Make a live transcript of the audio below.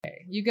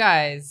You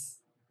guys,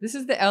 this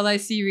is the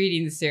LIC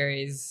reading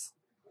series,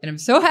 and I'm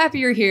so happy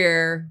you're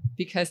here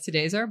because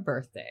today's our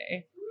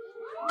birthday.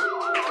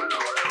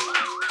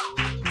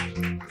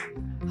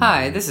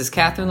 Hi, this is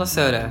Catherine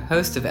Lasota,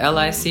 host of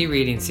LIC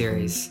Reading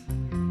Series.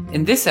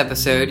 In this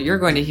episode, you're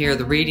going to hear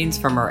the readings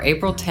from our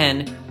April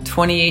 10,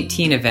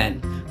 2018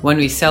 event, when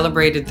we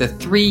celebrated the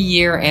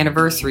 3-year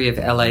anniversary of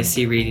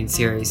LIC Reading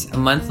Series, a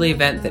monthly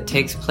event that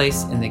takes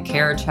place in the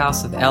Carriage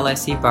House of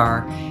LIC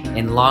Bar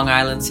in Long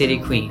Island City,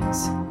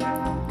 Queens.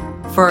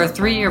 For our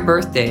 3-year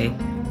birthday,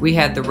 we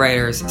had the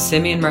writers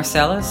Simeon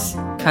Marcellus,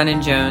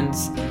 Cunnin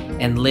Jones,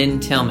 and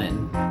Lynn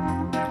Tillman.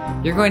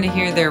 You're going to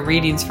hear their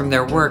readings from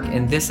their work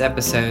in this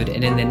episode,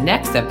 and in the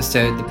next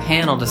episode, the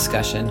panel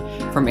discussion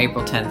from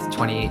April 10th,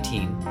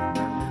 2018.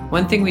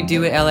 One thing we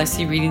do at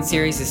LIC Reading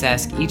Series is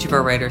ask each of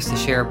our writers to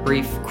share a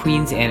brief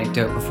Queens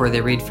anecdote before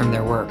they read from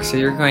their work, so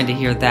you're going to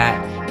hear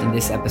that in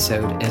this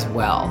episode as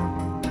well.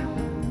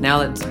 Now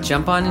let's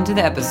jump on into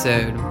the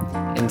episode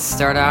and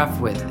start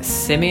off with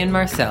Simeon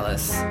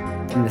Marcellus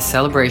in the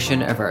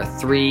celebration of our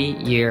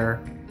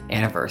 3-year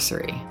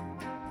anniversary.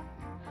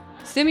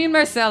 Simeon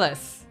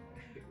Marcellus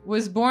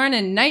was born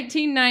in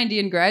 1990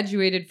 and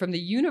graduated from the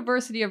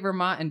University of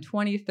Vermont in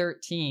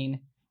 2013.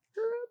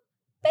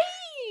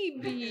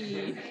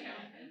 Baby!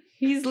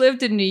 He's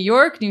lived in New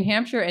York, New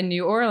Hampshire, and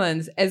New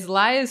Orleans. As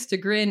Lies to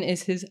Grin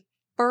is his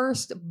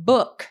first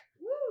book.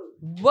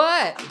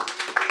 What?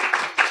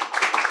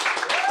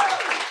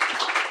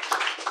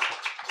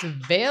 It's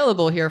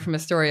available here from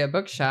Astoria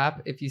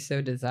Bookshop if you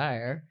so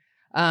desire.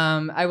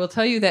 I will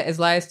tell you that As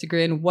Lies to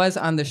Grin was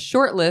on the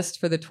short list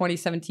for the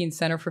 2017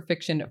 Center for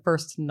Fiction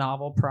First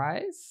Novel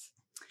Prize.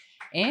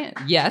 And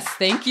yes,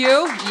 thank you.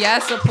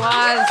 Yes,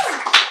 applause.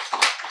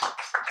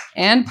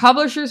 And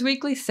Publishers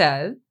Weekly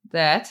said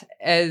that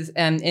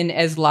in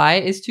As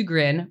Lies to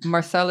Grin,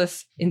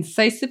 Marcellus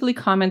incisively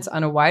comments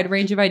on a wide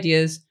range of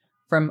ideas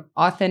from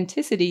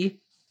authenticity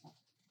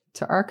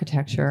to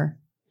architecture.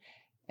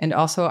 And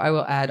also, I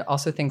will add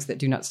also things that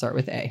do not start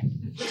with A.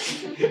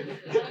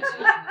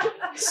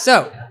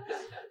 So,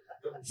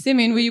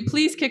 Simeon, will you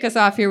please kick us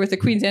off here with a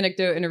Queen's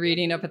anecdote and a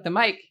reading up at the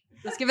mic?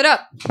 Let's give it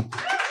up.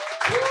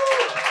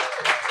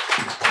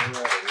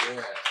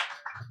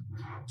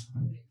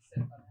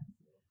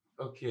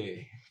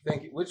 Okay,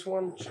 thank you. Which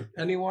one?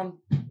 Anyone?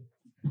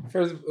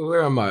 First,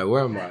 where am I?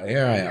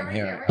 Here I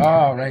am.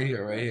 Oh, right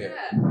here.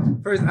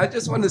 First, I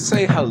just want to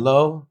say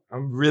hello.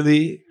 I'm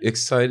really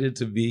excited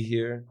to be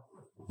here.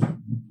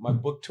 My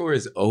book tour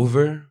is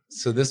over,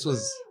 so this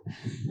was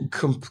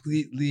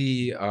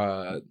completely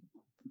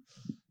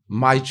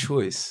my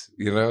choice.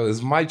 You know,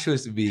 it's my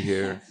choice to be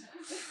here.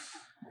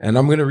 And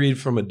I'm going to read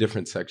from a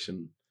different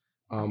section.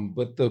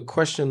 But the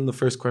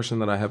first question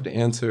that I have to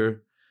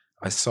answer,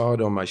 I saw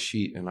it on my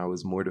sheet and I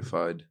was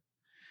mortified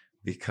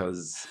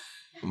because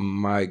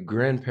my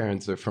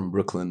grandparents are from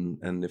Brooklyn.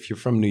 And if you're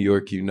from New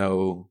York, you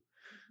know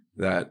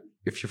that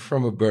if you're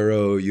from a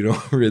borough, you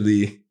don't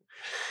really...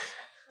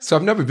 So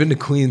I've never been to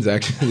Queens,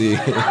 actually.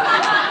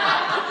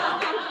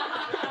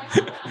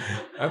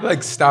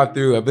 I've stopped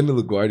through. I've been to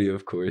LaGuardia,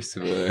 of course.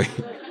 But,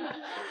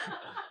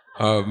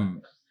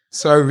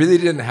 so I really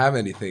didn't have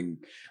anything.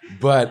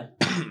 But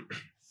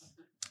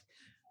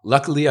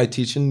luckily, I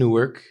teach in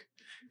Newark.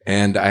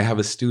 And I have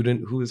a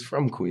student who is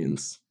from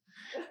Queens.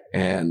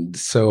 And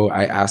so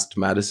I asked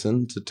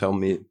Madison to tell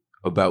me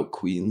about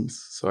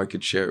Queens so I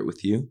could share it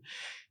with you.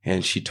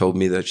 And she told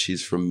me that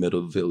she's from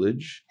Middle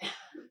Village.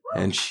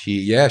 And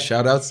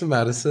shout outs to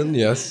Madison.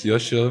 Yes,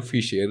 she'll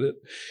appreciate it.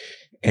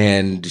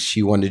 And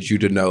she wanted you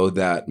to know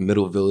that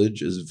Middle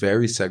Village is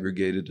very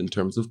segregated in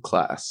terms of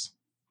class.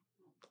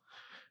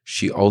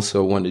 She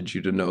also wanted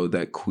you to know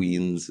that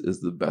Queens is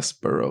the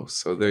best borough.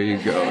 So there you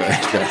go, I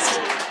guess.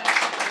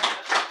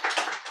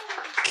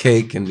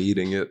 Cake and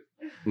eating it.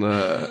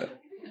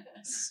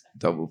 It's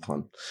double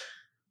fun.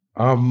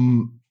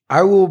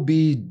 I will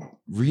be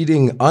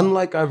reading,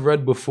 unlike I've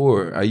read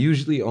before. I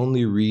usually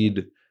only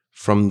read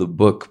from the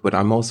book, but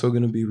I'm also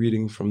going to be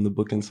reading from the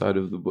book inside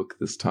of the book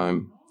this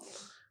time.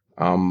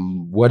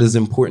 What is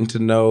important to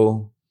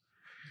know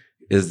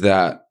is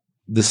that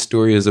this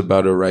story is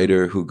about a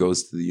writer who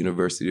goes to the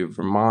University of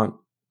Vermont,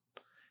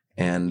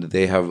 and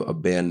they have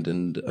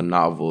abandoned a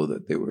novel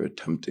that they were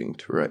attempting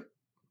to write.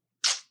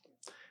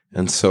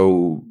 And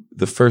so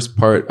the first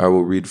part I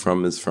will read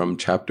from is from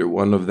chapter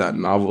 1 of that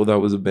novel that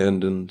was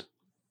abandoned.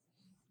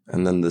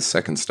 And then the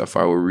second stuff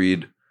I will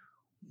read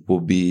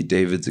will be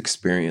David's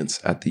experience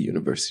at the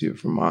University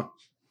of Vermont.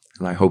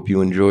 And I hope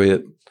you enjoy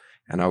it.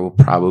 And I will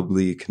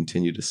probably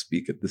continue to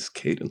speak at this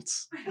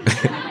cadence.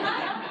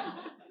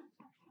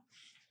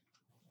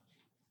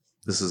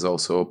 This is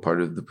also a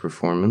part of the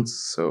performance,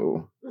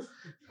 so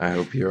I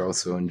hope you're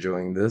also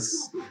enjoying this.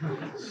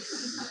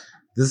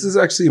 This is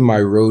actually my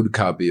road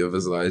copy of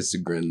As Lies to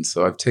Grin,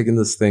 so I've taken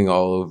this thing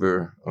all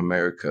over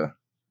America,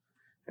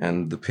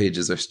 and the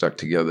pages are stuck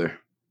together.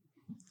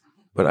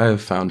 But I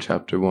have found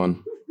chapter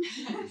 1.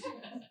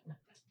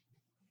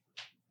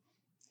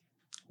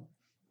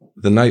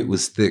 The night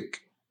was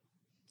thick.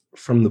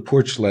 From the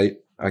porch light,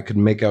 I could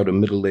make out a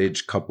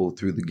middle-aged couple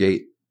through the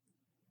gate,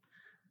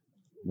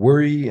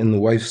 Worry in the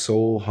wife's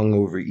soul hung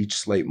over each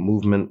slight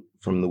movement,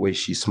 from the way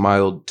she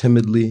smiled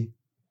timidly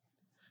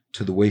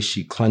to the way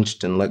she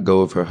clenched and let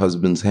go of her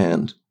husband's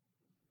hand.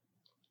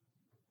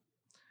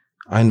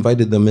 I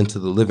invited them into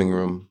the living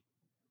room,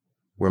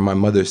 where my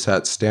mother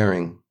sat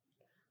staring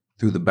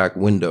through the back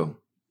window.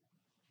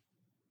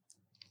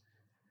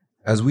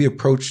 As we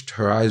approached,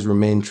 her eyes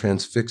remained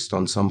transfixed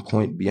on some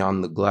point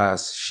beyond the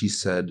glass. She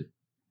said,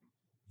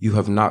 "You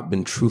have not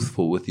been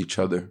truthful with each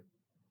other,"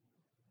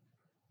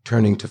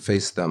 turning to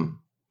face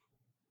them.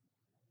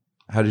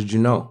 "How did you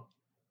know?"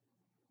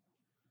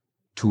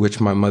 To which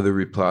my mother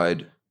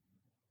replied,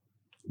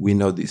 "We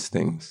know these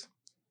things,"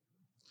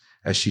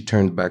 as she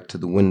turned back to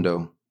the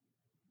window.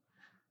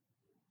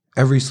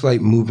 Every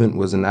slight movement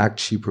was an act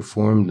she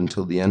performed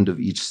until the end of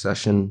each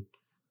session,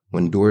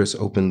 when Doris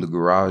opened the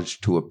garage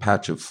to a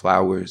patch of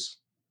flowers,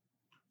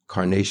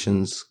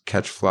 carnations,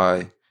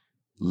 catchfly,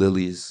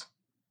 lilies,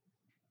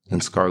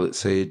 and scarlet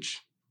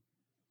sage.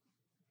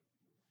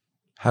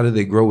 "How do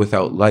they grow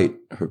without light?"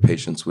 her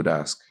patients would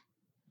ask.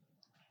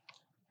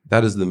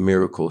 "That is the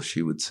miracle,"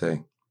 she would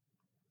say.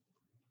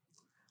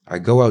 "I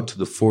go out to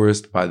the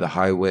forest by the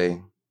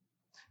highway,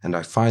 and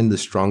I find the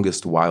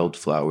strongest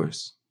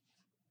wildflowers.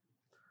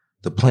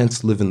 The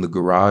plants live in the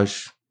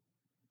garage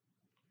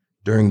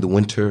during the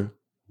winter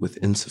with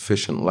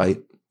insufficient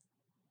light."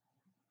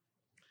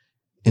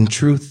 In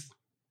truth,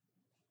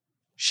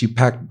 she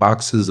packed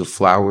boxes of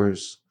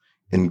flowers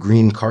in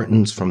green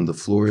cartons from the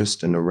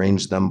florist and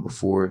arranged them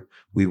before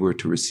we were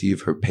to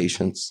receive her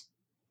patients.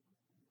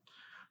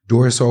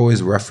 Doris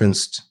always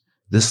referenced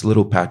this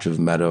little patch of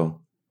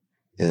meadow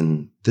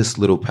in this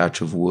little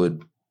patch of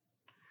wood,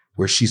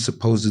 where she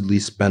supposedly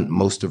spent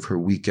most of her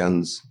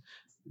weekends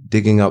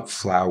digging up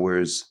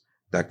flowers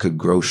that could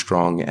grow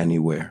strong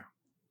anywhere.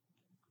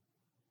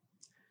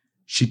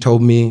 She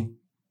told me,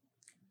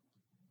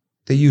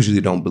 "They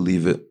usually don't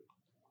believe it.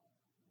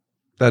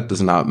 That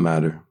does not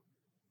matter.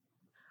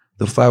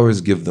 The flowers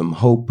give them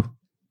hope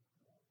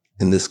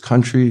in this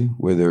country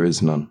where there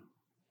is none."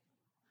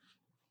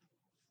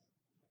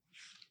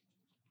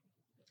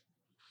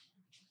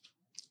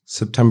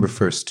 September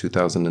 1st,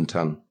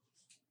 2010.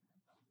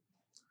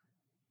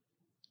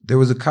 There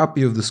was a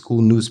copy of the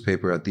school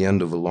newspaper at the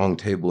end of a long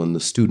table in the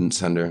student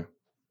center,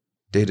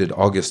 dated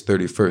August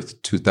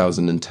 31st,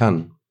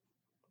 2010.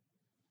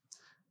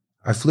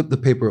 I flipped the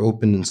paper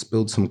open and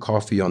spilled some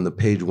coffee on the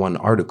page 1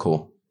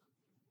 article.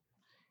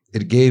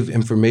 It gave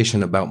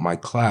information about my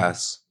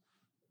class: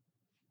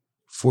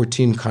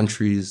 14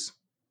 countries,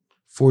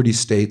 40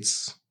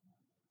 states,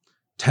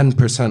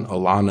 10%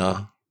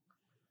 Alana,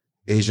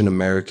 Asian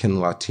American,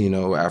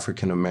 Latino,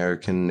 African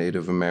American,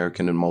 Native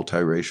American, and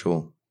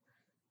multiracial,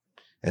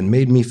 and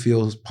made me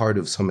feel as part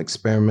of some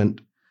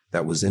experiment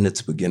that was in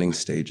its beginning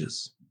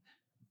stages.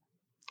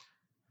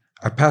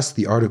 I passed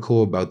the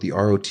article about the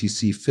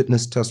ROTC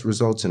fitness test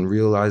results and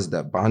realized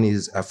that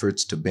Bonnie's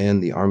efforts to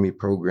ban the Army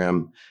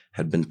program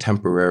had been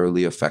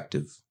temporarily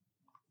effective.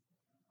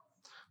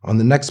 On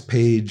the next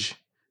page,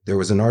 there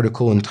was an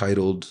article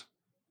entitled,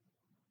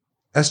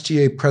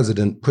 "SGA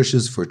President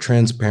Pushes for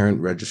Transparent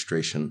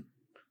Registration.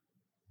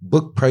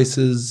 Book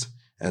prices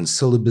and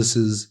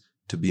syllabuses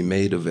to be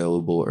made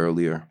available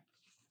earlier."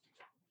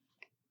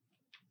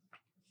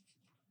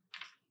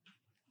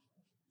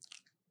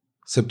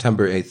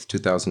 September 8th,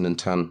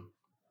 2010.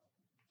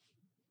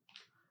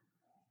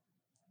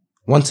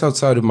 Once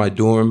outside of my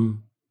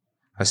dorm,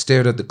 I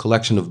stared at the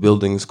collection of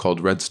buildings called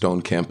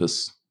Redstone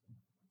Campus.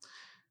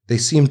 They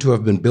seemed to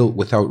have been built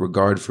without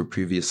regard for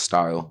previous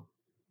style.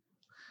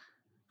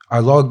 I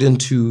logged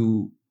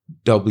into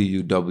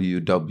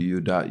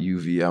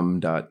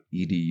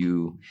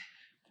www.uvm.edu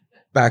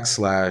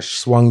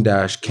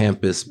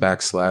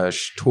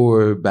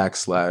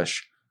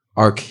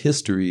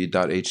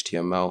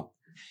 /swang-campus/tour/archistory.html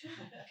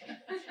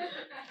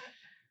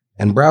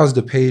and browsed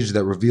a page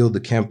that revealed the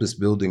campus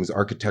building's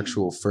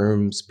architectural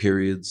firms,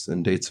 periods,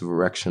 and dates of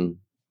erection.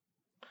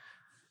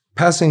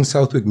 Passing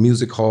Southwick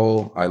Music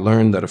Hall, I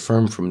learned that a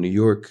firm from New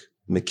York,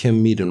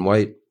 McKim, Mead &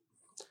 White,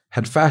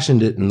 had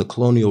fashioned it in the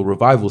colonial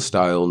revival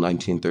style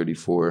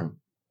 1934,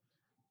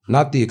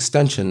 not the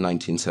extension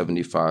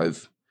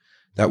 1975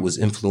 that was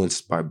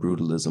influenced by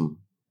brutalism.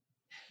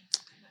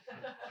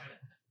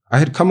 I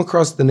had come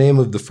across the name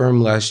of the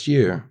firm last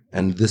year,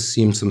 and this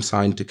seemed some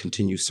sign to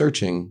continue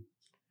searching.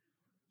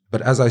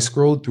 But as I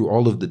scrolled through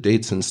all of the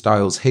dates and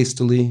styles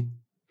hastily,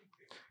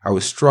 I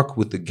was struck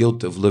with the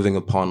guilt of living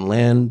upon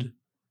land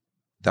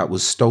that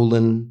was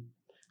stolen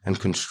and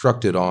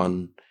constructed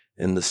on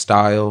in the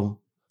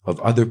style of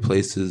other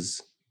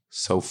places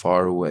so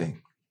far away.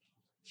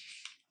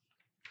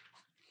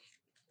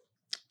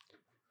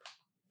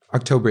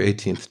 October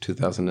 18th,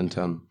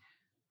 2010.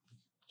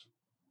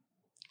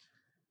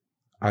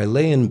 I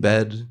lay in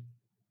bed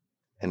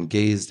and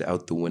gazed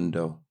out the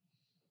window.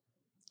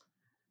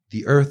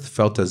 The earth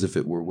felt as if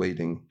it were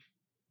waiting.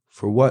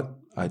 For what,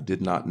 I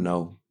did not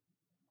know.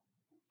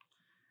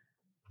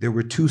 There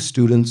were 2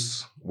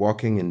 students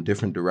walking in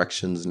different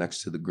directions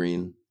next to the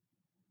green.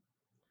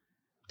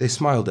 They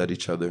smiled at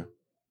each other.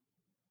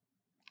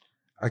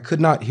 I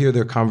could not hear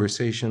their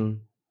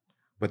conversation,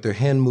 but their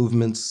hand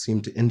movements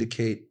seemed to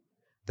indicate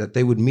that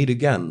they would meet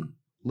again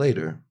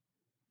later.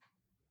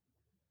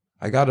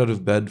 I got out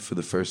of bed for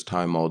the first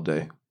time all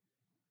day.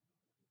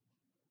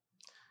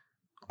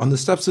 On the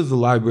steps of the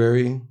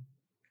library,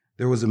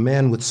 there was a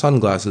man with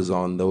sunglasses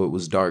on, though it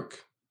was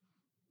dark.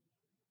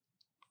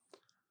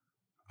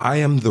 "I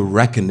am the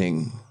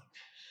reckoning,"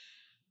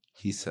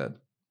 he said.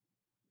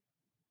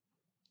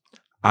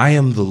 "I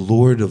am the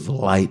Lord of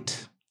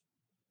light,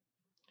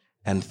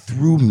 and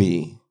through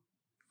me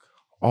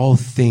all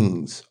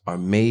things are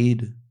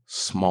made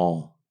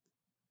small."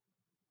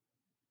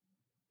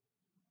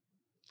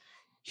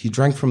 He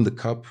drank from the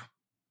cup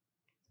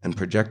and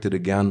projected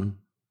again.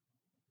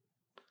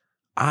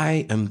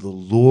 "I am the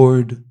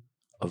Lord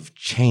of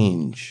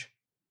change."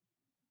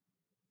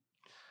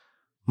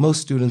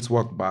 Most students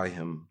walked by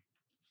him.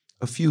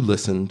 A few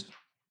listened.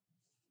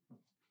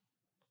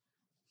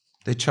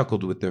 They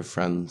chuckled with their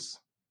friends.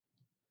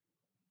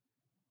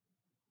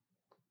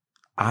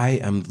 "I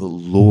am the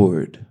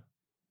Lord,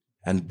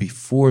 and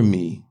before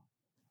me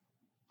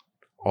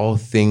all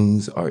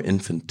things are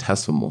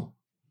infinitesimal."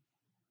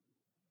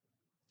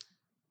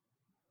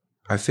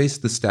 I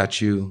faced the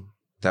statue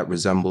that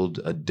resembled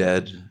a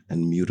dead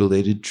and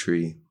mutilated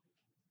tree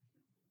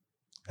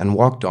and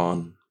walked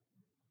on,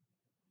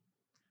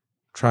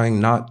 trying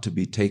not to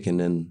be taken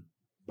in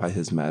by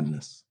his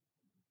madness.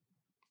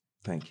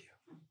 Thank you.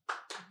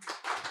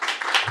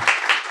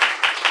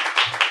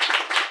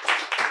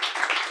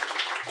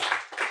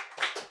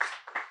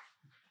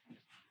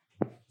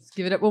 Let's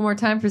give it up one more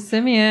time for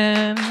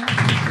Simeon.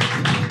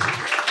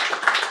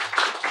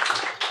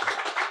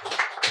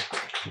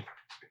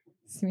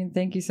 Simeon,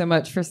 thank you so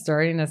much for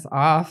starting us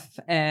off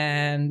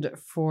and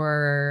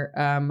for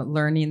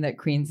learning that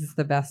Queens is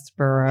the best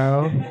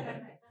borough.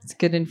 It's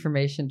good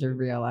information to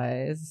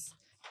realize.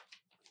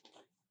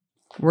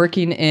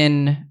 Working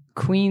in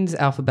Queens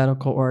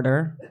alphabetical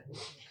order,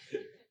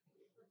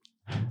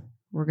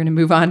 we're going to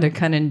move on to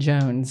Cunnan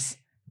Jones.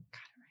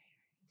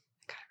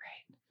 Got it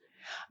right.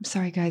 I'm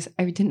sorry, guys.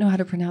 I didn't know how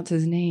to pronounce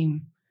his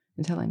name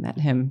until I met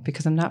him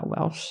because I'm not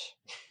Welsh.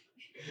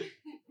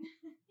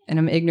 And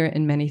I'm ignorant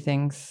in many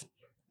things.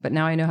 But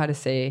now I know how to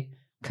say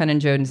Cunnan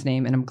Jones'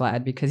 name, and I'm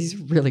glad because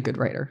he's a really good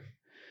writer.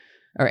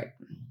 All right.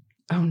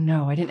 Oh,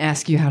 no, I didn't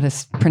ask you how to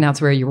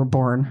pronounce where you were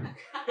born.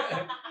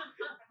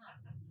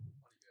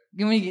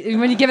 You want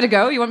me to give it a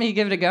go? You want me to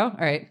give it a go? All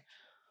right.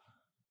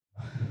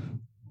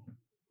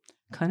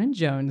 Cunnan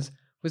Jones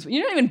was...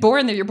 You're not even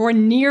born there. You're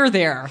born near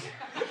there.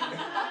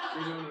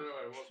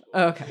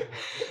 Oh, okay.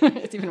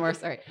 It's even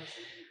worse. All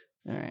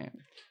right.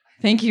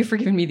 Thank you for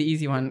giving me the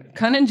easy one.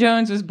 Cunnan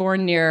Jones was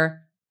born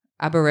near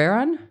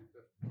Aberaeron.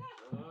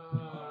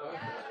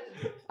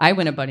 I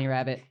win a bunny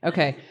rabbit.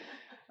 Okay.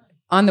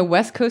 On the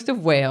west coast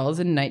of Wales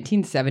in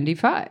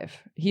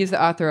 1975. He is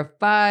the author of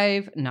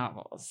 5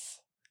 novels.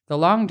 The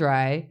Long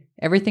Dry,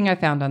 Everything I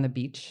Found on the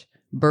Beach,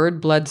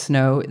 Bird, Blood,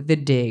 Snow, The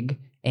Dig,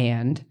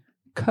 and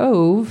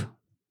Cove,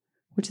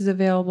 which is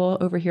available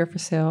over here for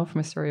sale from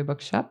Astoria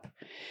Bookshop.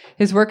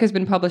 His work has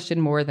been published in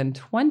more than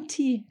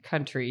 20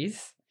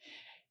 countries,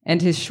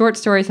 and his short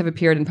stories have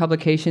appeared in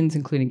publications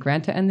including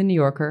Granta and The New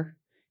Yorker.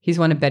 He's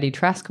won a Betty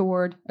Trask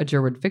Award, a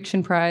Jerwood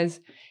Fiction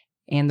Prize,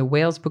 and the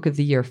Wales Book of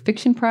the Year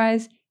Fiction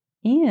Prize,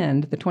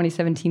 and the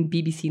 2017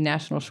 BBC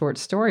National Short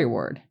Story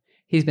Award.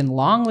 He's been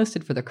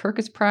longlisted for the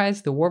Kirkus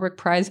Prize, the Warwick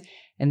Prize,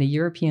 and the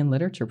European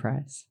Literature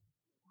Prize.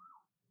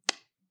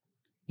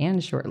 And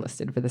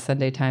shortlisted for the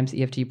Sunday Times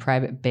EFG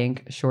Private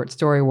Bank Short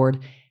Story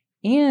Award.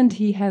 And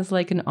he has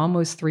like an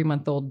almost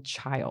 3-month-old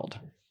child,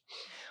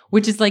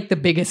 which is like the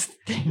biggest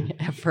thing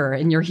ever.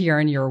 And you're here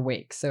and you're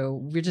awake.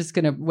 So we're just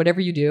going to, whatever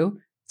you do,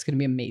 it's going to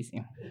be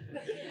amazing.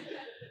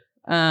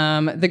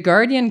 The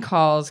Guardian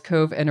calls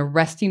Cove an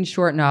arresting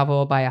short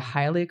novel by a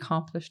highly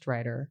accomplished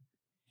writer.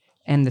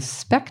 And The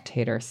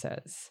Spectator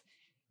says,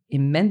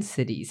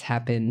 immensities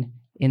happen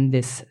in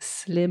this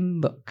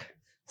slim book.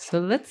 So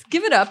let's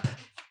give it up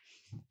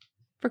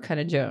for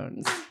Cunnan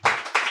Jones.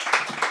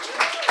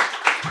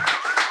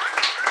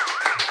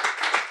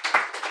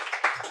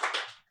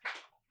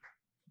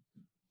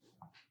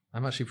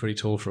 I'm actually pretty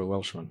tall for a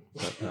Welshman.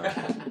 But,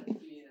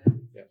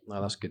 yeah, no,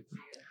 that's good.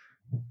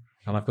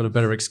 And I've got a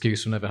better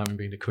excuse for never having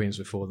been to Queens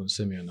before than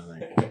Simeon, I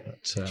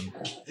think.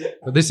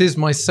 But this is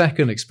my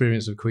second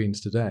experience of Queens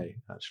today,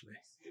 actually.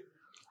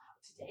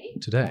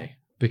 Today.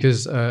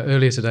 Because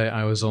earlier today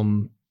I was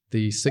on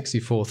the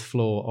 64th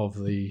floor of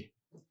the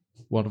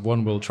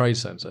One World Trade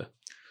Center.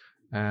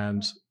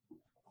 And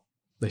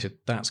they said,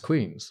 that's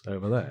Queens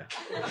over there.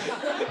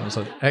 I was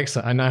like,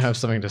 excellent, I now have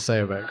something to say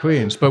about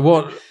Queens. But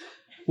what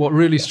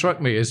really struck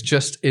me is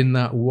just in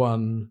that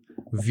one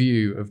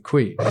view of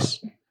Queens,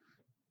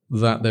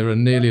 that there are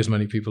nearly as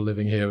many people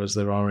living here as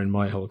there are in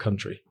my whole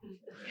country.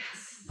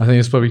 I think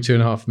there's probably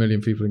 2.5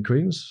 million people in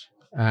Queens,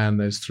 and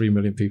there's 3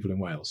 million people in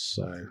Wales.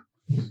 So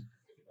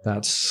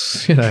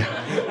that's,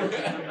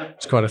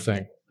 it's quite a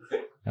thing.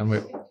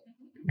 And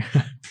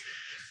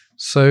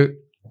so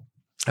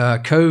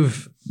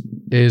Cove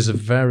is a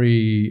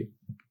very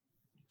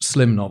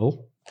slim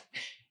novel.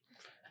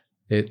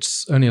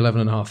 It's only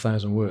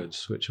 11,500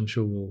 words, which I'm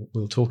sure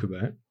we'll talk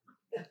about.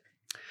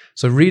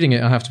 So reading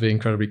it, I have to be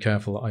incredibly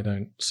careful that I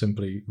don't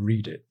simply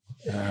read it.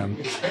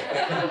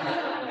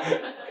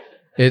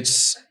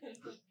 It's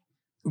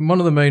one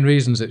of the main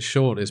reasons it's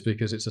short is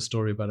because it's a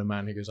story about a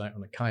man who goes out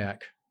on a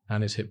kayak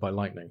and is hit by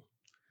lightning.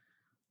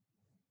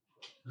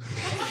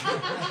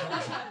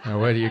 Now,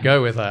 where do you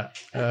go with that?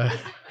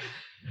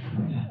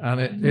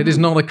 And it is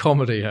not a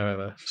comedy,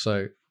 however,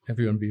 so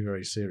everyone be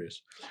very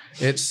serious.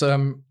 It's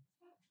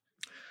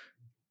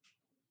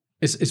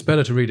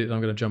better to read it.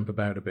 I'm going to jump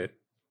about a bit.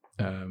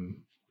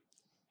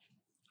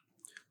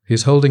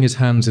 He's holding his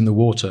hands in the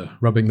water,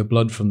 rubbing the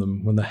blood from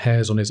them when the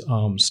hairs on his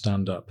arms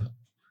stand up.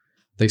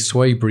 They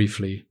sway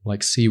briefly,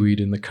 like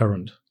seaweed in the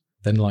current,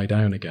 then lie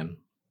down again.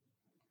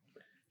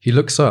 He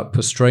looks up,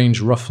 a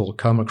strange ruffle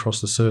come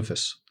across the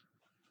surface.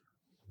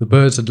 The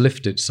birds had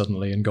lifted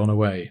suddenly and gone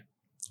away,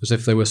 as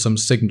if they were some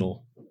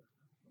signal.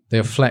 They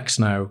are flecks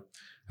now,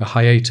 a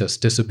hiatus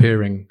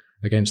disappearing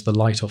against the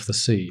light off the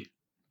sea.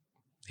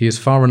 He is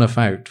far enough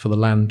out for the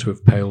land to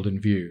have paled in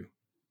view.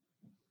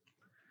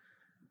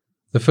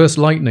 The first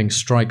lightning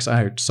strikes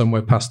out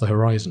somewhere past the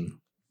horizon.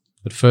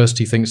 At first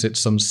he thinks it's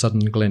some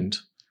sudden glint.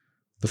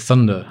 The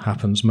thunder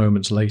happens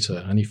moments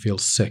later, and he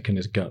feels sick in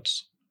his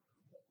guts.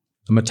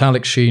 A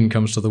metallic sheen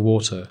comes to the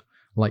water,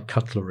 like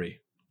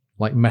cutlery,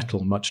 like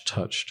metal much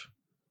touched.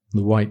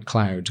 The white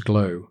clouds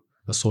glow,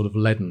 a sort of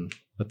leaden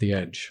at the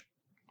edge.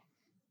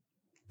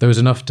 There is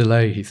enough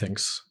delay, he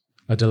thinks,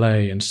 a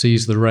delay, and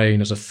sees the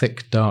rain as a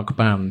thick, dark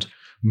band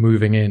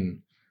moving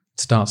in. It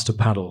starts to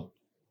paddle.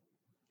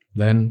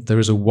 Then there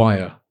is a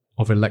wire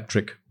of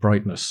electric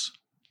brightness,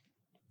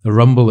 a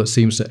rumble that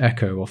seems to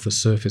echo off the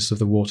surface of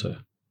the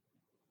water.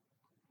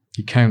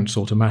 He counts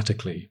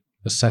automatically,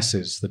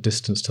 assesses the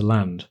distance to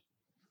land.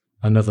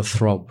 Another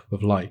throb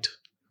of light,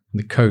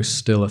 and the coast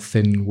still a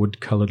thin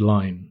wood-coloured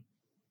line.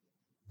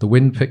 The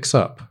wind picks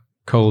up,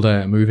 cold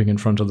air moving in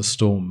front of the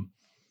storm,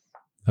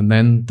 and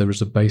then there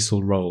is a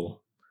basal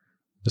roll,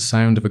 the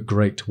sound of a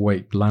great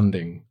weight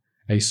landing,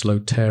 a slow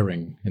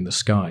tearing in the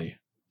sky.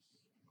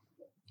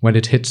 When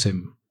it hits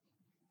him,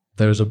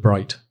 there is a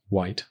bright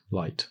white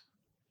light.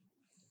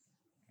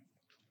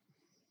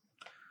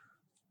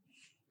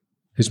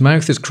 His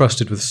mouth is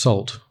crusted with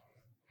salt.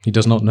 He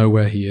does not know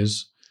where he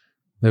is.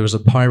 There is a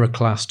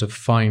pyroclast of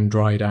fine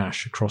dried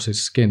ash across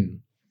his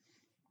skin.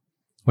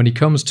 When he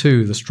comes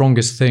to, the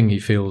strongest thing he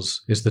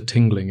feels is the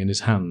tingling in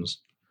his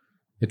hands.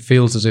 It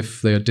feels as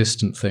if they are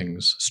distant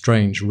things,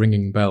 strange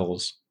ringing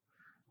bells.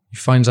 He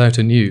finds out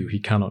anew he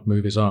cannot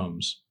move his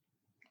arms.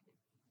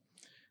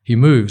 He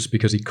moves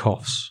because he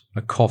coughs,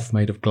 a cough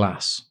made of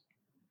glass.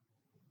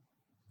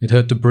 It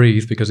hurt to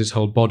breathe because his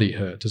whole body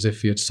hurt, as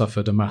if he had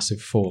suffered a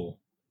massive fall.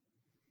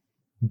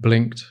 He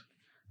blinked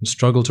and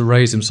struggled to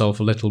raise himself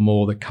a little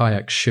more, the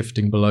kayak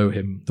shifting below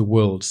him, the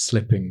world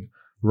slipping,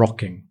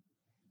 rocking.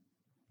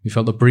 He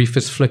felt the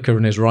briefest flicker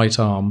in his right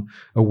arm,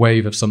 a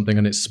wave of something,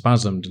 and it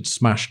spasmed and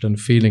smashed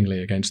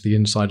unfeelingly against the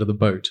inside of the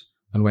boat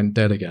and went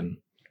dead again,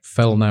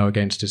 fell now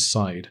against his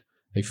side,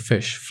 a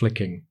fish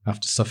flicking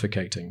after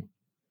suffocating.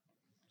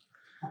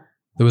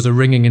 There was a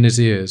ringing in his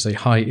ears, a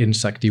high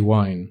insecty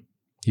whine.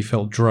 He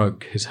felt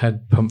drug, his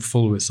head pumped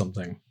full with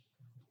something.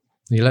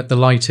 He let the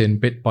light in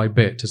bit by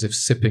bit, as if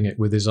sipping it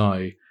with his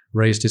eye,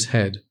 raised his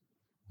head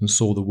and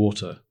saw the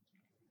water.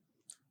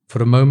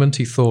 For a moment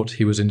he thought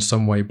he was in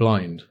some way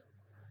blind,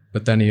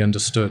 but then he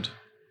understood.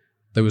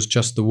 There was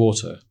just the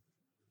water.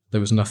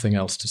 There was nothing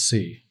else to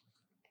see.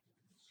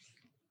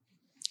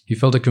 He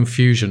felt a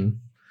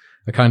confusion,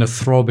 a kind of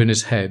throb in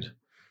his head.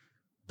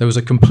 There was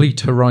a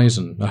complete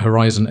horizon, a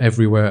horizon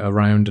everywhere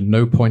around, and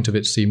no point of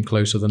it seemed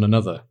closer than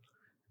another.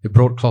 It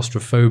brought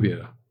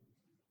claustrophobia.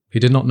 He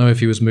did not know if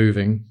he was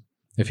moving,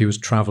 if he was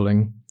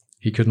travelling.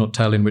 He could not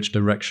tell in which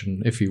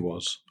direction, if he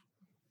was.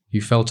 He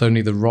felt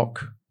only the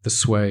rock, the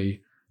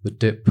sway, the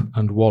dip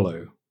and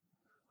wallow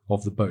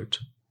of the boat.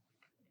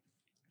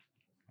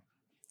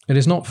 It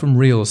is not from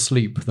real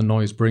sleep the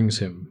noise brings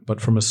him, but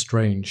from a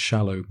strange,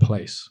 shallow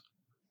place.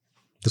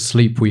 The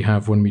sleep we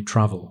have when we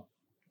travel.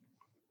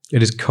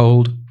 It is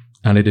cold,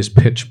 and it is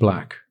pitch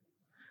black.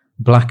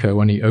 Blacker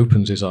when he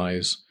opens his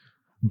eyes,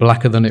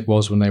 blacker than it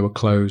was when they were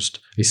closed,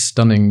 a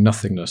stunning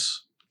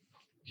nothingness.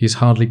 He is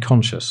hardly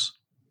conscious,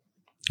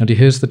 and he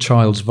hears the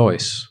child's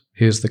voice,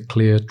 hears the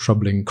clear,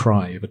 troubling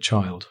cry of a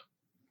child.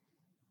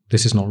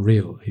 This is not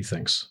real, he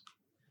thinks.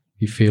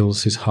 He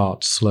feels his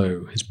heart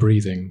slow, his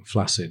breathing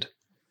flaccid.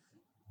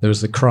 There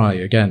is the cry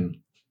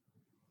again.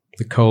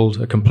 The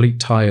cold, a complete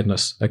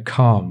tiredness, a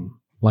calm,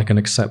 like an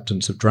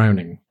acceptance of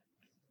drowning.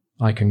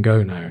 I can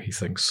go now, he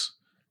thinks.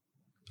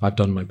 I've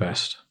done my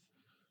best.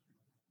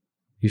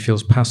 He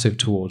feels passive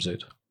towards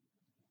it.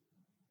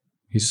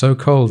 He's so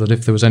cold that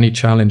if there was any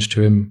challenge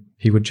to him,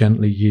 he would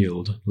gently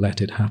yield,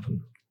 let it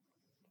happen.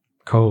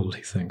 Cold,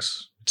 he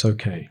thinks. It's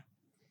okay.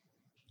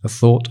 A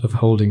thought of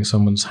holding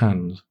someone's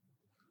hand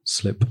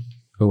slip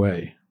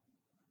away.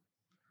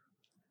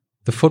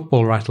 The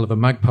football rattle of a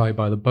magpie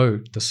by the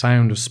boat, the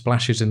sound of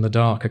splashes in the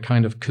dark, a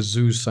kind of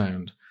kazoo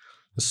sound,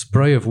 A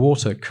spray of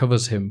water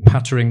covers him,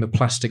 pattering the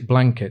plastic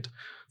blanket,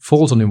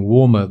 falls on him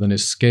warmer than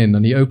his skin,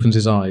 and he opens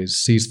his eyes,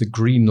 sees the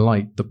green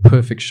light, the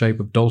perfect shape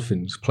of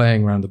dolphins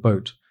playing round the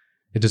boat.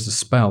 It is a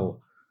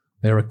spell.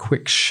 They are a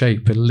quick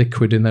shape, a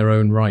liquid in their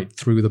own right,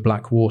 through the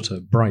black water,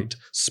 bright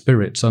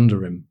spirits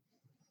under him.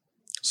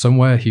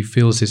 Somewhere he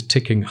feels his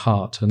ticking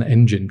heart, an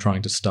engine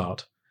trying to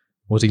start.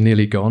 Was he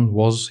nearly gone?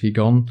 Was he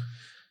gone?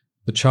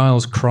 The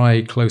child's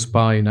cry close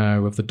by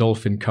now of the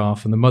dolphin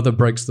calf, and the mother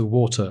breaks the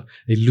water,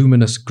 a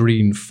luminous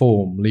green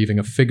form, leaving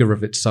a figure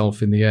of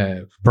itself in the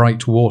air,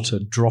 bright water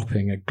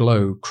dropping, a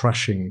glow,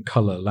 crashing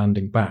colour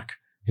landing back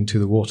into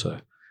the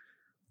water.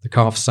 The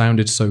calf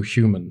sounded so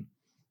human,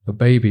 a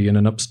baby in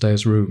an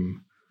upstairs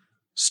room.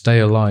 Stay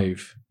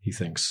alive, he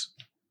thinks.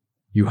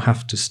 You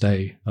have to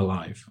stay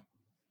alive.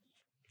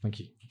 Thank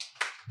you.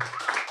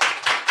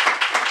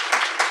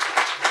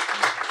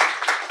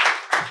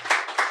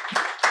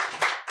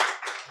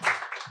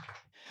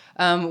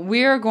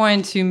 We're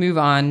going to move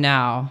on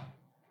now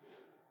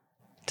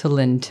to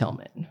Lynn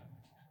Tillman.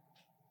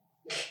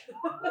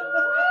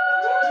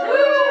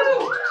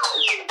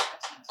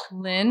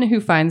 Lynn, who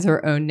finds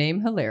her own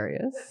name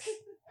hilarious,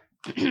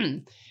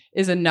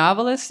 is a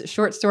novelist,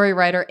 short story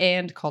writer,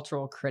 and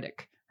cultural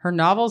critic. Her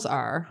novels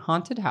are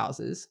Haunted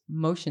Houses,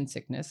 Motion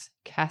Sickness,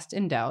 Cast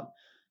in Doubt,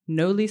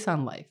 No Lease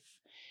on Life,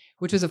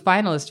 which was a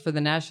finalist for the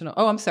National...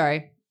 Oh, I'm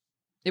sorry.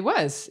 It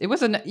was.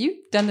 You've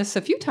done this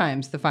a few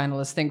times, the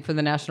finalist thing for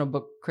the National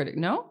Book Critic.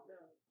 No? No,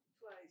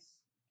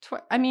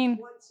 twice. I mean,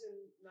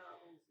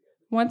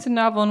 once in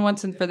novel and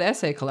once for the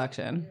essay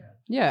collection.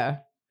 Yeah.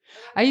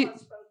 All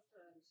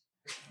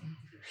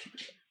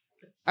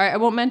right, I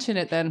won't mention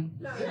it then.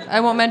 No. I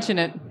won't mention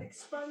it.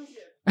 Expunge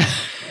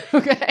it.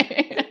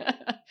 Okay.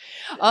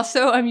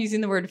 Also, I'm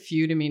using the word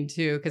few to mean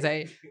two because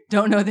I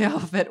don't know the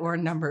alphabet or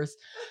numbers.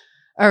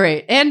 All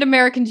right. And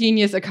American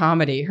Genius, a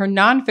comedy. Her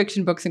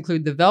nonfiction books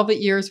include The Velvet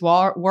Years,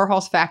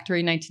 Warhol's Factory,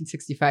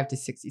 1965 to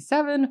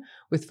 67,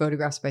 with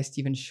photographs by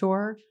Stephen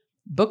Shore,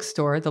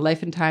 Bookstore, The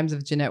Life and Times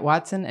of Jeanette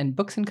Watson, and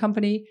Books and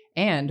Company,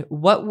 and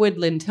What Would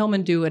Lynn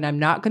Tillman Do? And I'm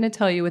not going to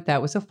tell you what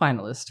that was a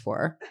finalist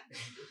for.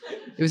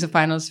 It was a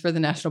finalist for the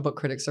National Book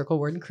Critics Circle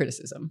Award in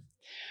Criticism.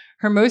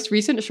 Her most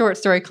recent short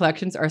story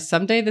collections are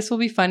Someday This Will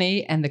Be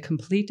Funny and The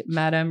Complete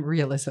Madame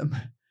Realism.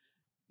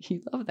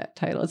 You love that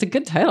title. It's a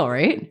good title,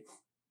 right?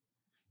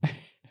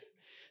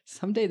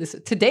 Today this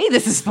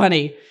is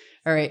funny.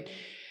 All right.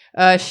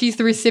 She's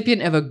the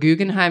recipient of a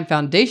Guggenheim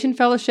Foundation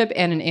Fellowship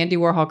and an Andy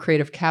Warhol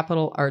Creative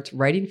Capital Arts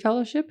Writing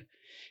Fellowship.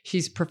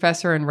 She's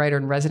professor and writer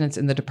in residence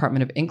in the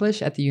Department of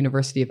English at the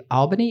University of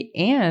Albany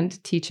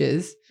and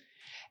teaches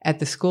at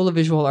the School of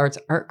Visual Arts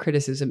Art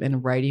Criticism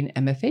and Writing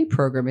MFA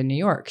program in New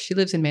York. She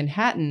lives in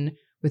Manhattan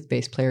with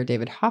bass player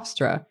David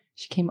Hofstra.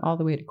 She came all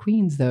the way to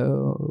Queens,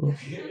 though.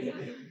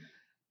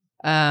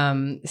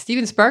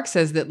 Stephen Sparks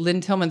says that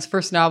Lynn Tillman's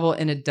first novel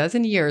in a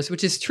dozen years,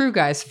 which is true,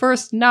 guys,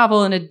 first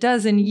novel in a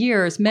dozen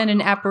years, Men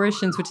and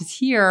Apparitions, which is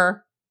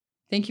here.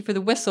 Thank you for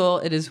the whistle.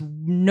 It is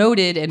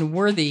noted and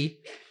worthy.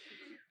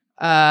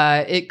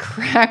 It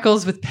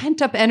crackles with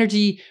pent-up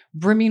energy,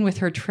 brimming with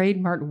her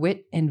trademark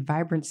wit and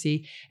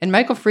vibrancy. And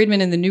Michael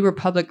Friedman in The New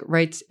Republic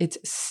writes, it's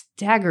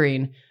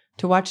staggering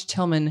to watch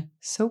Tillman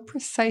so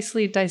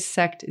precisely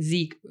dissect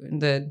Zeke,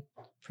 the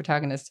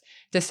protagonist,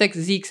 dissect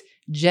Zeke's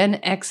Gen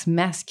X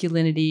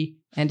masculinity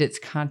and its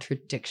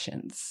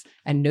contradictions.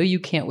 I know you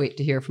can't wait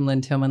to hear from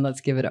Lynn Tillman.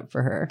 Let's give it up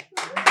for her.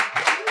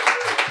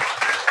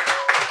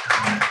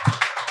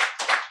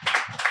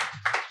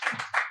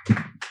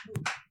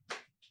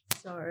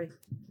 Sorry.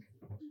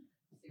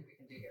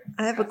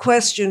 I have a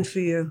question for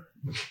you.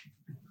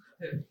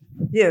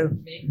 You?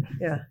 Me?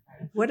 Yeah.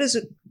 What is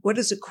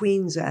a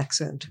Queen's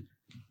accent?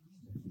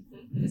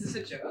 Is this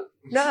a joke?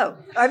 No.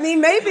 I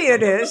mean, maybe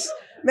it is.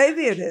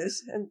 Maybe it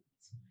is. And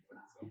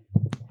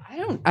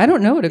I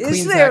don't know what a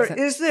Queen's accent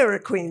is. There a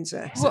Queen's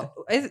accent?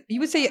 Well, you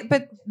would say,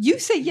 but you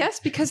say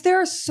yes because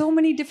there are so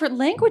many different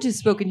languages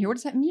spoken here. What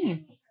does that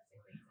mean?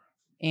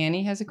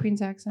 Annie has a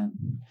Queen's accent.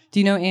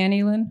 Do you know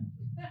Annie, Lynn?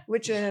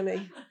 Which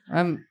Annie?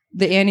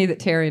 The Annie that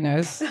Terry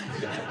knows.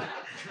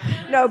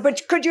 No,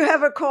 but could you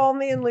have her call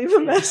me and leave a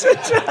message?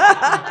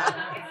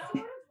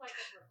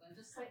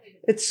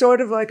 It's sort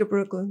of like a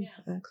Brooklyn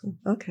accent.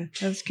 Okay,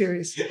 I was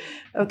curious.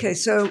 Okay,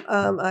 so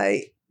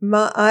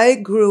I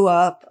grew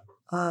up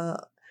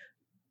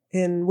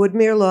in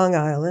Woodmere, Long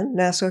Island,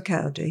 Nassau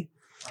County.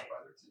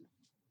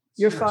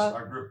 Your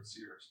father? I grew up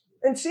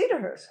in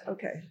Cedarhurst.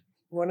 Okay,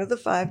 one of the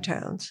 5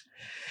 towns.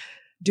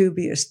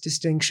 Dubious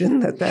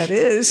distinction that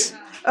is.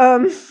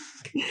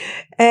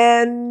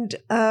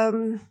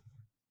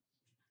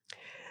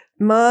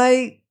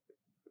 My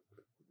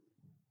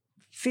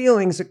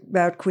feelings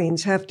about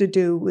Queens have to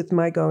do with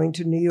my going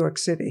to New York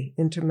City,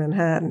 into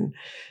Manhattan.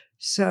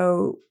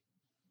 So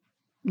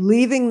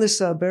leaving the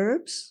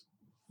suburbs,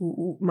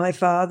 my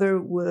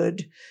father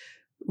would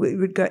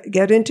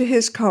get into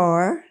his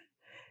car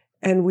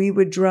and we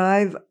would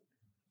drive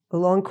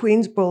along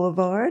Queens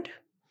Boulevard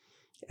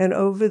and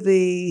over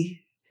the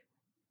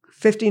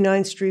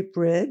 59th Street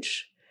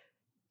Bridge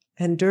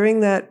And during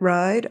that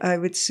ride, I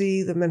would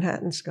see the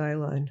Manhattan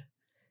skyline.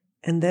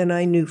 And then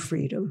I knew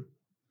freedom.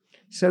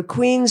 So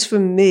Queens for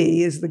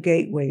me is the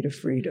gateway to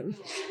freedom.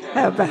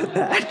 How about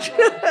that?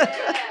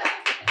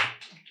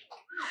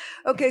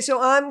 Okay,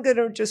 so I'm going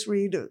to just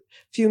read a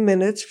few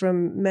minutes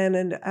from Men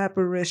and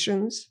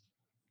Apparitions.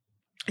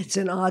 It's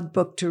an odd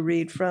book to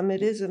read from.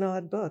 It is an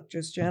odd book,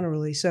 just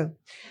generally. So,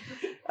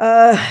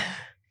 but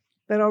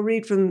I'll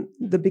read from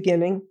the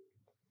beginning.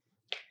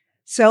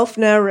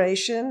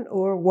 Self-narration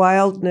or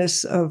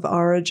wildness of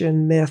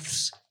origin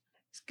myths.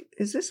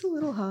 Is this a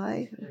little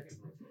high?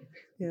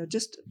 Yeah,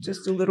 just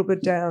a little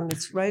bit down.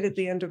 It's right at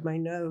the end of my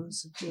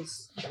nose.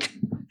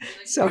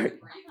 Sorry.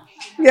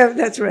 Yeah,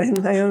 that's right.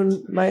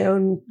 My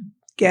own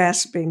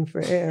gasping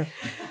for air.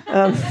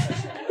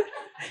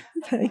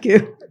 Thank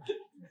you.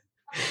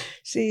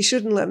 See, you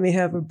shouldn't let me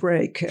have a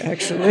break,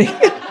 actually.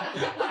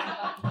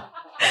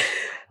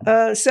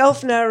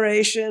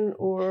 Self-narration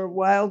or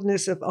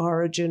wildness of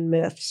origin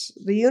myths.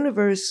 The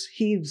universe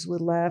heaves with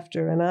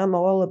laughter, and I'm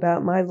all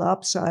about my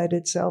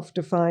lopsided,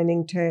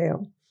 self-defining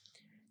tale.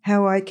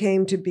 How I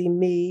came to be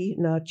me,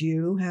 not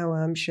you, how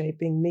I'm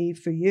shaping me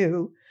for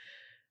you,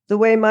 the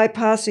way my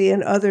posse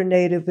and other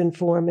native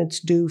informants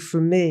do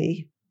for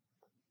me,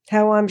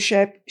 how I'm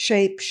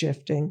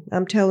shape-shifting.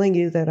 I'm telling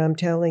you that I'm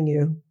telling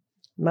you.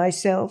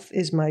 Myself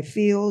is my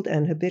field,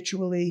 and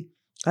habitually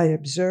I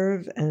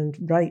observe and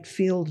write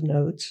field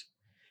notes.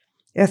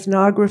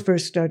 Ethnographer,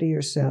 study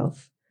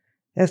yourself.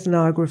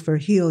 Ethnographer,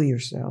 heal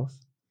yourself.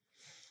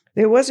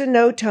 There was a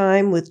no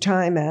time with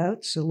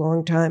timeouts a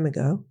long time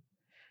ago.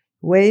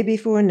 Way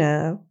before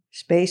now,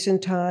 space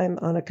and time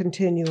on a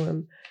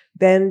continuum,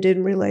 bend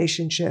in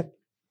relationship.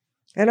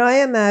 And I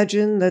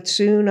imagine that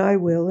soon I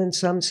will, in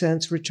some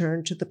sense,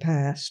 return to the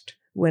past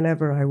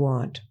whenever I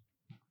want.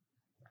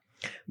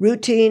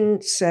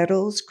 Routine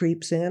settles,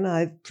 creeps in.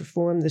 I've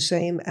performed the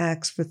same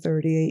acts for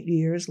 38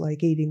 years,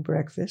 like eating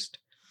breakfast.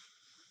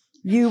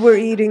 You were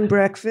eating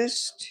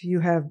breakfast.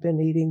 You have been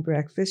eating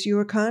breakfast. You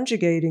were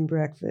conjugating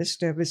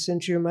breakfast ever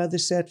since your mother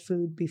set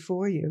food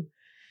before you.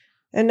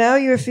 And now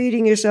you're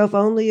feeding yourself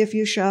only if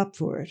you shop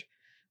for it.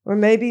 Or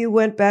maybe you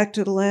went back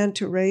to the land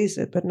to raise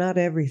it, but not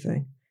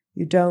everything.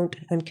 You don't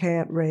and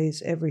can't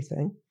raise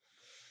everything.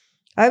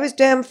 I was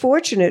damn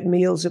fortunate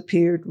meals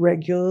appeared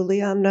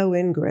regularly. I'm no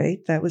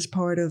ingrate. That was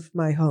part of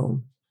my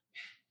home.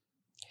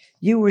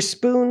 You were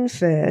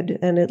spoon-fed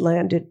and it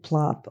landed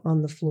plop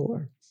on the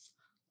floor.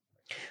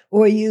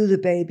 Or you, the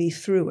baby,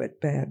 threw it,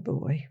 bad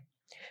boy.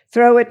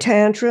 Throw a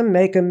tantrum,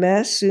 make a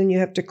mess, soon you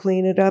have to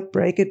clean it up,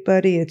 break it,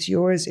 buddy. It's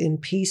yours in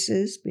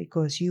pieces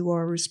because you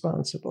are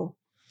responsible.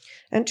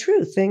 And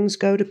true, things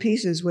go to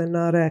pieces when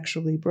not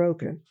actually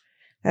broken.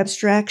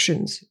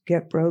 Abstractions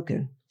get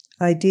broken.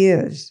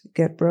 Ideas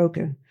get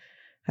broken.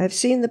 I've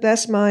seen the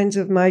best minds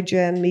of my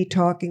gen, me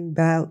talking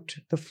about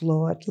the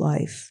flawed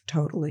life,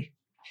 totally.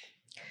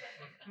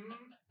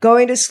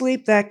 Going to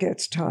sleep, that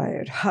gets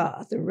tired.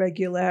 The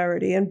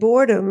regularity. And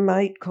boredom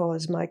might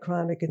cause my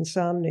chronic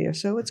insomnia.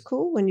 So it's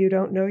cool when you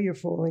don't know you're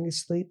falling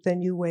asleep,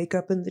 then you wake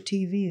up and the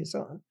TV is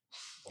on.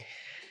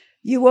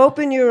 You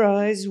open your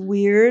eyes,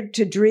 weird.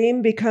 To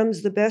dream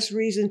becomes the best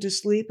reason to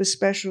sleep,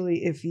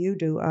 especially if you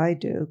do, I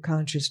do,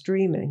 conscious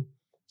dreaming,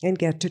 and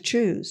get to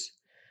choose.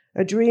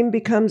 A dream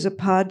becomes a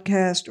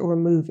podcast or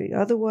movie.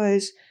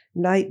 Otherwise,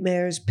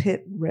 nightmares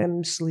pit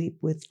REM sleep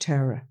with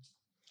terror.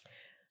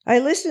 I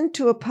listened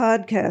to a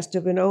podcast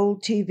of an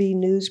old TV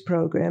news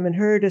program and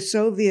heard a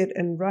Soviet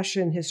and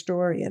Russian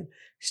historian,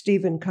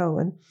 Stephen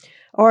Cohen,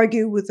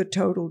 argue with a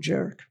total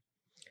jerk.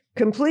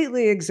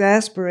 Completely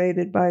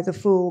exasperated by the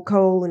fool,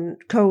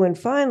 Cohen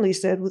finally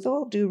said, with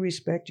all due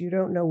respect, you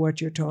don't know what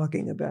you're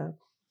talking about.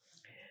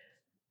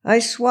 I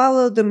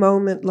swallowed the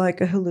moment like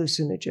a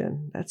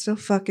hallucinogen. That's so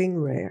fucking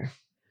rare.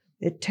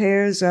 It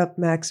tears up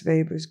Max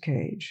Weber's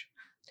cage.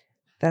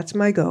 That's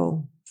my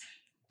goal,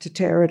 to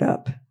tear it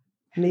up.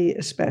 Me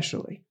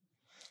especially.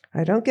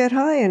 I don't get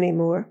high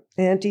anymore.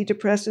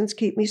 Antidepressants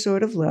keep me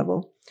sort of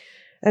level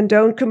and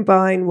don't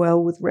combine well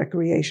with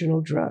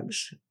recreational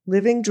drugs.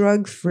 Living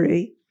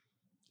drug-free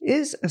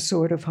is a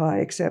sort of high,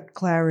 except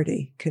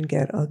clarity can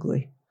get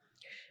ugly.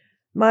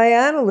 My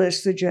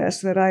analyst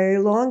suggests that I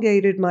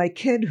elongated my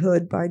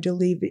kidhood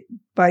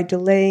by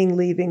delaying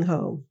leaving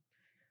home.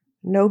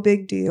 No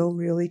big deal,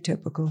 really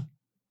typical.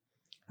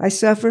 I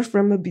suffer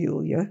from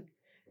abulia,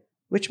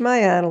 which my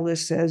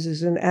analyst says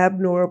is an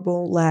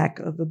abnormal lack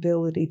of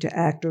ability to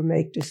act or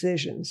make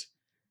decisions.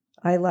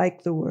 I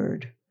like the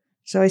word.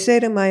 So I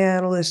say to my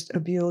analyst,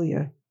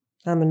 abulia,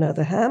 I'm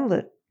another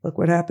Hamlet. Look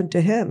what happened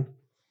to him.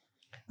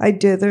 I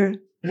dither,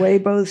 weigh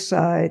both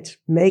sides,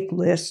 make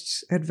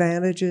lists,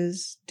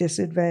 advantages,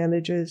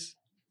 disadvantages.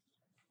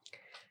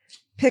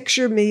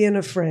 Picture me in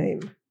a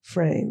frame,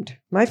 framed.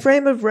 My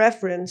frame of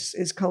reference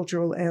is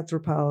cultural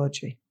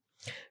anthropology.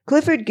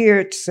 Clifford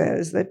Geertz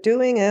says that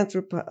doing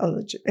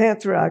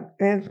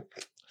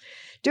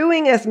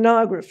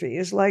ethnography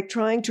is like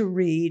trying to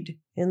read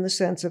in the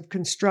sense of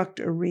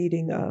construct a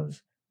reading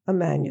of a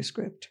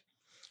manuscript.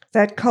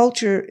 That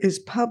culture is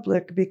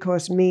public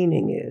because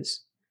meaning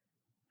is.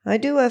 I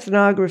do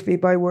ethnography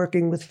by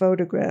working with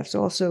photographs,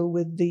 also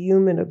with the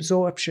human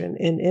absorption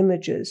in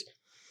images,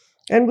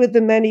 and with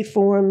the many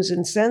forms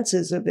and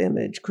senses of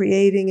image,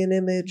 creating an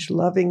image,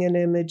 loving an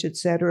image,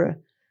 etc.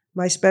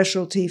 My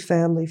specialty,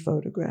 family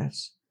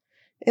photographs.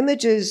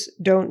 Images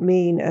don't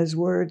mean as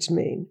words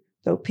mean,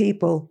 though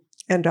people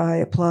and I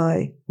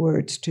apply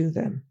words to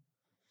them.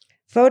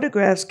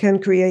 Photographs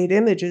can create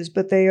images,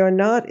 but they are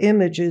not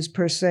images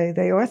per se.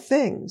 They are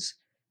things,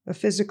 a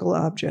physical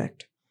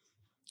object.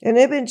 An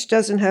image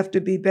doesn't have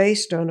to be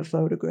based on a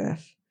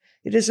photograph.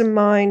 It is a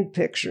mind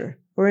picture,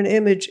 or an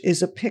image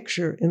is a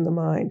picture in the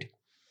mind.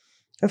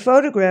 A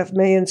photograph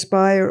may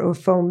inspire or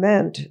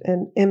foment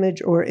an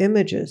image or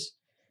images.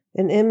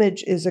 An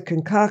image is a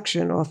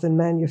concoction, often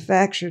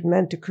manufactured,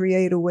 meant to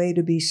create a way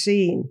to be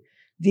seen,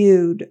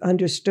 viewed,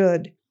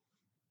 understood.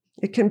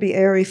 It can be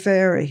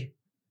airy-fairy,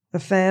 a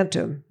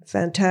phantom,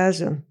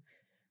 phantasm.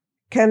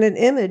 Can an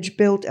image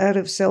built out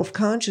of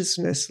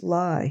self-consciousness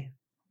lie?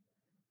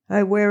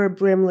 I wear a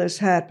brimless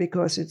hat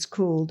because it's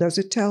cool. Does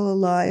it tell a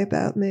lie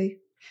about me?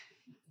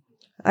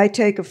 I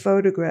take a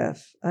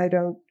photograph. I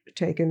don't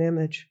take an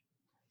image.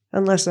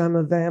 Unless I'm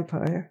a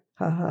vampire.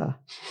 Ha ha.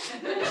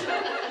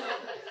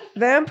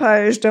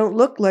 Vampires don't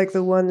look like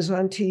the ones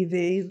on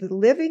TV. The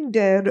living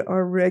dead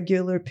are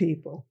regular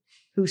people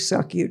who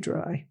suck you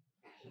dry.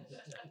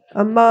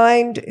 A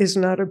mind is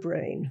not a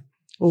brain,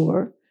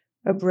 or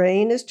a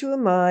brain is to a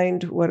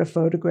mind what a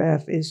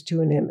photograph is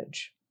to an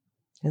image.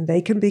 And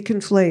they can be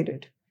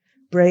conflated.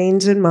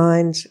 Brains and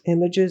minds,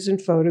 images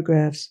and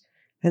photographs,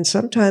 and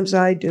sometimes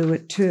I do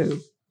it too.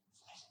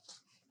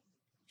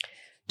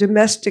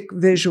 Domestic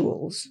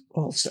visuals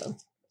also.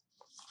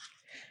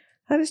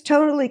 I was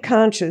tonally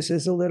conscious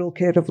as a little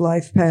kid of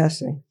life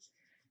passing,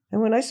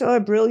 and when I saw a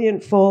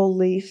brilliant fall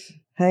leaf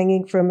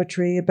hanging from a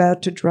tree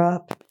about to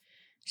drop,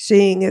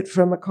 seeing it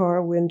from a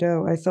car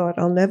window, I thought,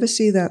 I'll never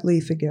see that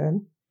leaf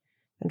again,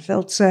 and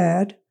felt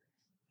sad,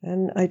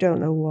 and I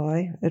don't know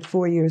why. At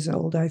 4 years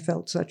old, I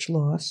felt such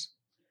loss.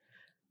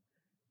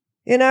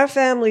 In our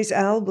family's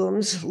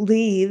albums,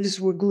 leaves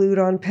were glued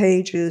on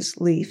pages,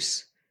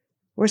 leaves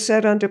were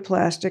set under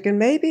plastic, and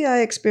maybe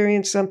I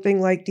experienced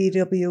something like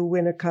D.W.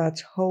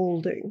 Winnicott's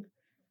Holding,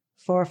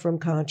 far from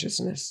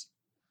consciousness.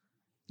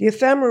 The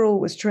ephemeral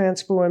was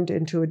transformed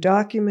into a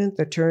document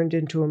that turned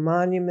into a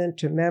monument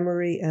to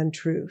memory and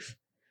truth.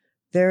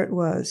 There it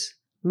was,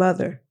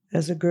 mother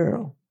as a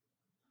girl.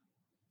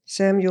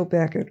 Samuel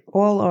Beckett,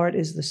 all art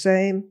is the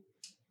same,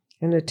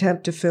 an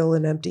attempt to fill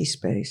an empty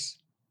space.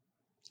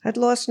 I'd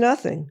lost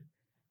nothing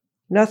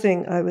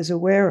I was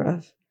aware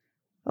of,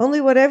 only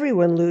what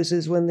everyone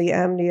loses when the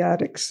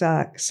amniotic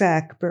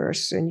sac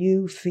bursts and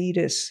you,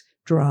 fetus,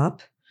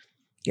 drop,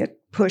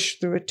 get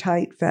pushed through a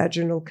tight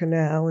vaginal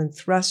canal and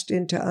thrust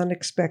into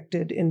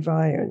unexpected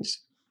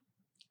environs.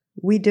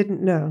 We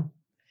didn't know,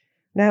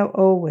 now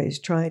always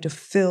trying to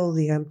fill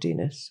the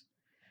emptiness.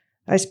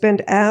 I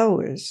spent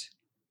hours,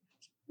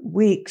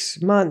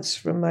 weeks, months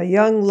from my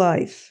young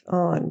life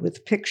on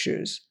with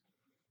pictures,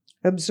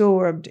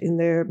 absorbed in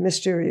their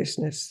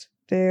mysteriousness.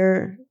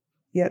 There,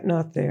 yet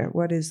not there.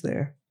 What is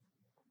there?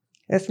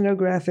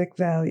 Ethnographic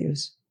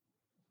values.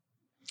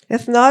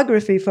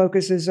 Ethnography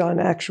focuses on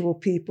actual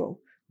people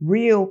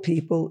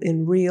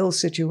in real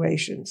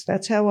situations.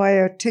 That's how I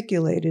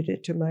articulated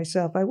it to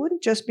myself. I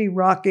wouldn't just be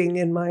rocking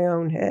in my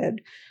own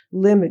head,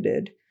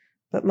 limited,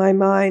 but my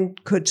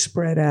mind could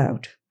spread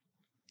out.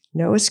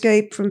 No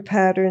escape from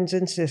patterns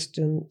and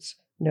systems,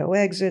 no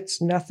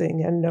exits,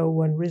 nothing, and no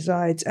one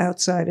resides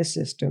outside a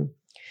system.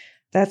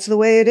 That's the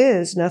way it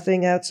is,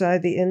 nothing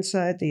outside the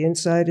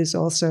inside is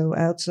also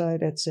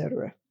outside,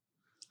 etc.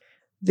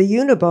 The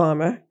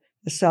Unabomber,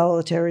 a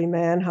solitary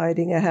man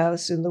hiding a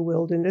house in the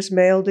wilderness,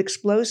 mailed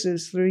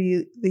explosives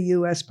through the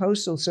U.S.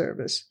 Postal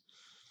Service.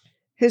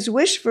 His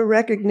wish for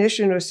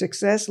recognition or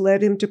success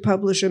led him to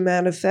publish a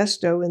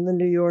manifesto in the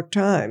New York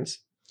Times.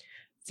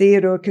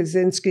 Theodore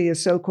Kaczynski, a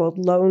so-called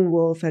lone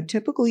wolf, had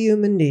typical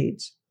human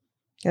needs,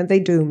 and they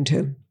doomed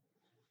him.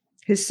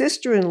 His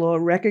sister-in-law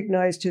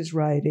recognized his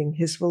writing,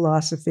 his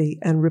philosophy,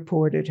 and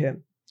reported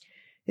him.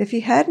 If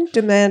he hadn't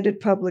demanded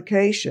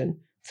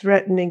publication,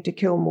 threatening to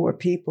kill more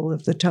people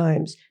if the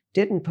Times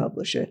didn't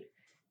publish it,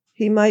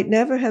 he might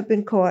never have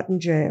been caught and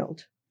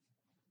jailed.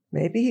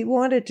 Maybe he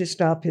wanted to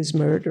stop his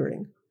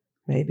murdering.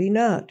 Maybe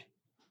not.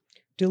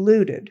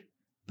 Deluded,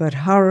 but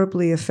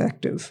horribly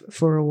effective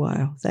for a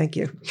while. Thank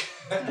you.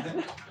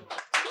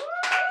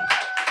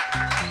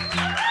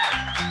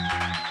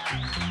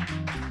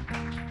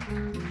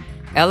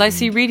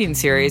 LIC Reading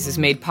Series is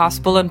made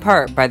possible in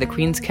part by the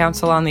Queen's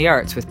Council on the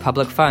Arts with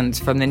public funds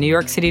from the New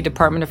York City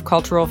Department of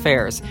Cultural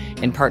Affairs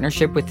in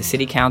partnership with the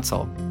City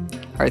Council.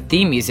 Our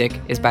theme music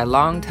is by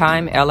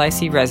longtime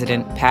LIC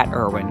resident Pat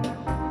Irwin.